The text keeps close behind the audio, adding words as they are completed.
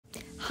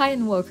Hi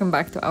and welcome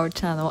back to our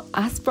channel.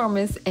 As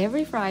promised,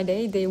 every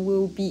Friday there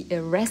will be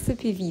a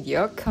recipe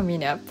video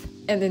coming up.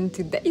 And in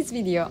today's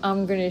video,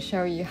 I'm gonna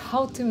show you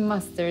how to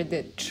master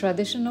the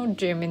traditional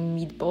German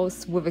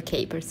meatballs with a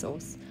caper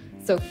sauce.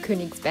 So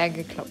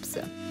Königsberger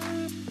Klopse.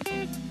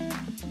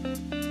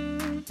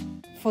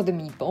 For the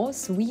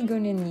meatballs, we're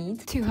gonna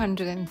need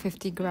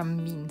 250 gram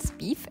minced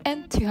beef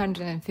and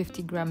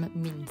 250 gram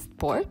minced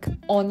pork,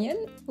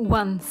 onion,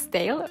 1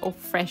 stale of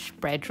fresh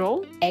bread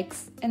roll,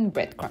 eggs and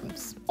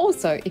breadcrumbs.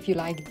 Also, if you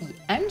like the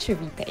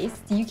anchovy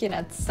paste, you can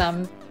add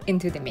some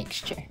into the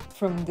mixture.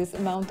 From this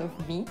amount of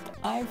meat,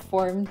 I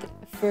formed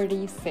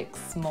 36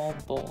 small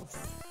balls.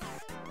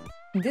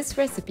 This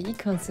recipe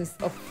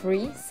consists of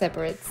 3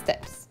 separate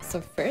steps. So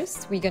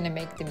first, we're gonna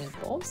make the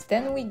meatballs,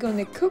 then we're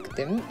gonna cook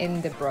them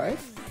in the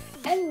broth,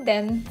 and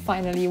then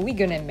finally we're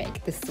gonna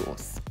make the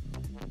sauce.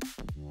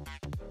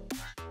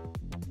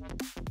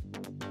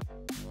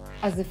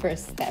 As the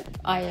first step,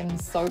 I am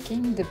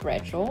soaking the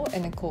bread roll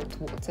in a cold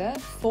water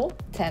for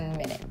 10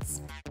 minutes.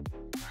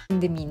 In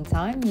the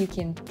meantime, you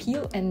can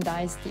peel and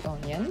dice the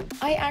onion.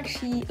 I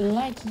actually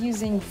like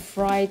using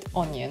fried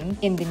onion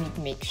in the meat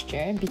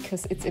mixture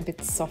because it's a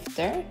bit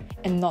softer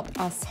and not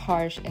as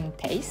harsh in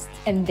taste,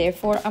 and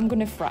therefore I'm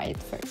gonna fry it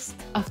first.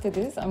 After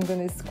this, I'm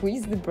gonna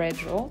squeeze the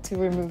bread roll to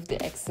remove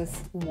the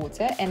excess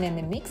water, and in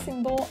a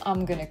mixing bowl,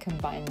 I'm gonna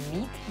combine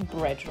meat,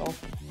 bread roll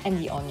and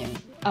the onion.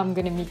 I'm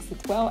gonna mix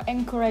it well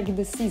and correct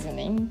the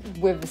seasoning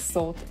with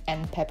salt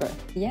and pepper.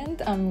 At the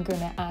end, I'm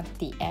gonna add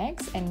the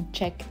eggs and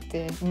check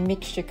the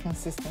mixture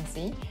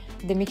consistency.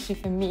 The mixture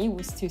for me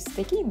was too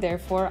sticky,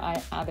 therefore I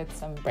added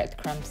some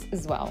breadcrumbs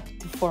as well.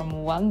 To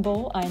form one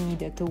bowl, I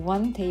needed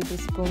 1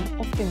 tablespoon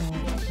of the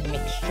meat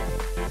mixture.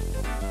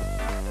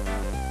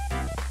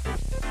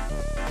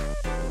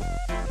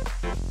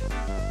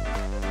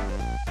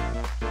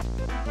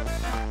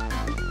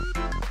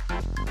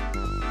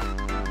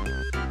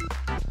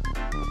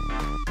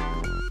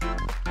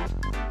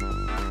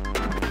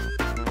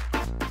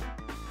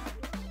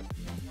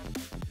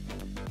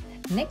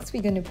 Next,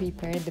 we're gonna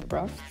prepare the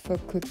broth for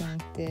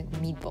cooking the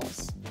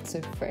meatballs.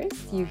 So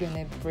first, you're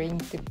gonna bring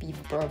the beef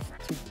broth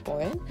to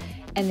boil,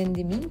 and in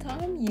the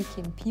meantime, you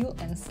can peel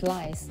and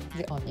slice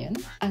the onion.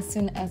 As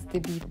soon as the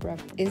beef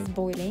broth is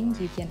boiling,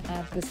 you can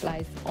add the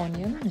sliced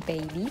onion,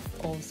 bay leaf,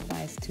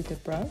 allspice to the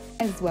broth,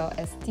 as well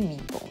as the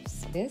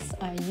meatballs. This,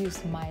 I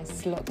use my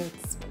slotted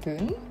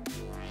spoon.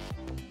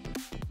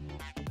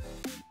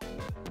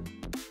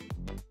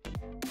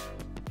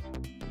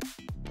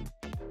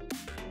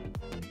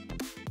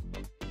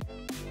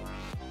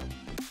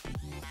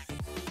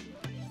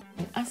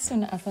 As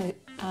soon as I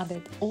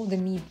added all the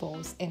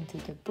meatballs into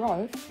the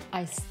broth,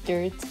 I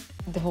stirred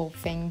the whole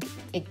thing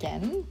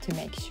again to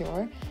make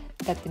sure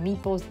that the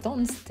meatballs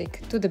don't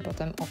stick to the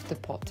bottom of the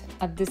pot.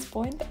 At this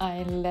point,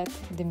 I let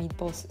the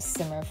meatballs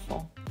simmer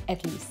for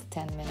at least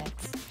 10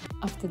 minutes.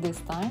 After this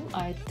time,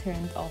 I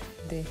turned off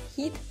the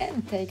heat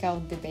and take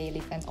out the bay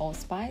leaf and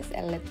allspice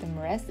and let them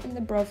rest in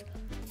the broth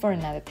for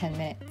another 10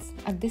 minutes.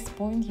 At this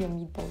point, your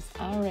meatballs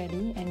are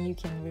ready and you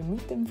can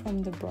remove them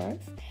from the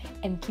broth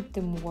and keep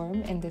them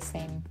warm in the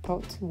same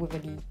pot with a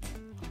lid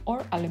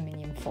or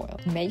aluminium foil.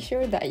 Make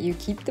sure that you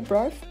keep the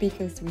broth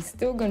because we're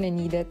still gonna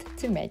need it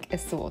to make a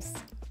sauce.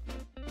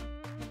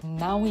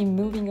 Now we're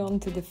moving on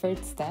to the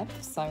third step,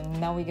 so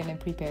now we're gonna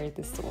prepare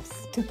the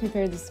sauce. To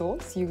prepare the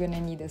sauce, you're gonna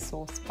need a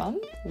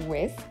saucepan,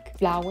 whisk,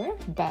 flour,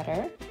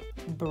 butter,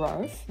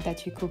 broth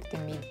that you cook the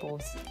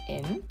meatballs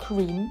in,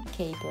 cream,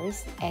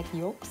 capers, egg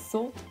yolk,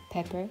 salt,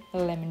 pepper,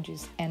 lemon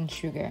juice and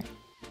sugar.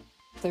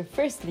 So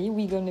firstly,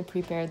 we're gonna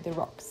prepare the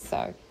rocks.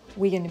 So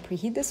we're gonna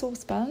preheat the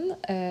saucepan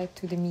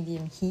to the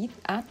medium heat,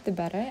 add the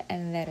butter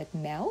and let it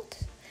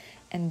melt.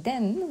 And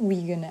then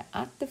we're gonna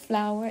add the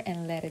flour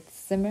and let it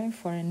simmer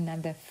for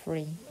another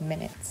 3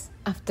 minutes.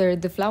 After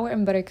the flour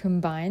and butter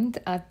combined,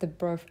 add the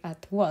broth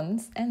at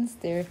once and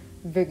stir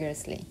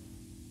vigorously.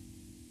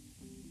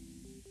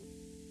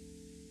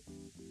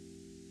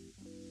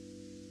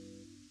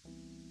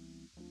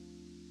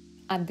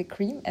 Add the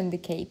cream and the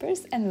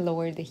capers and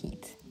lower the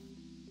heat.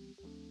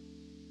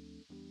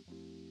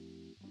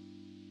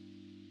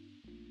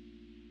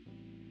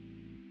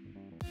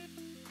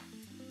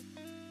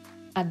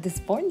 At this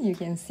point, you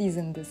can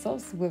season the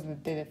sauce with a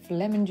bit of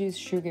lemon juice,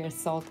 sugar,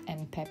 salt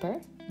and pepper.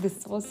 The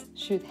sauce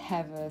should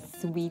have a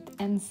sweet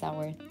and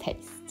sour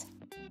taste.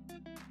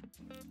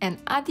 And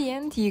at the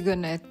end, you're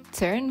gonna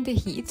turn the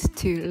heat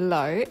to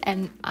low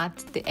and add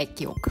the egg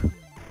yolk.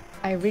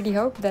 I really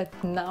hope that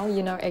now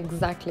you know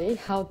exactly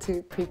how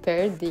to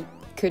prepare the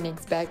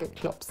Königsberger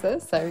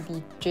Klopse, so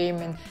the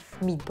German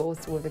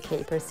meatballs with a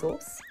caper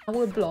sauce. On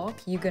our blog,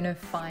 you're gonna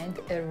find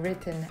a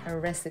written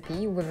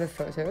recipe with the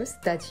photos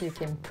that you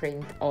can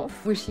print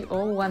off. Wish you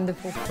all a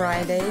wonderful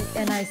Friday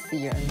and I see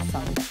you on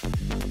Sunday.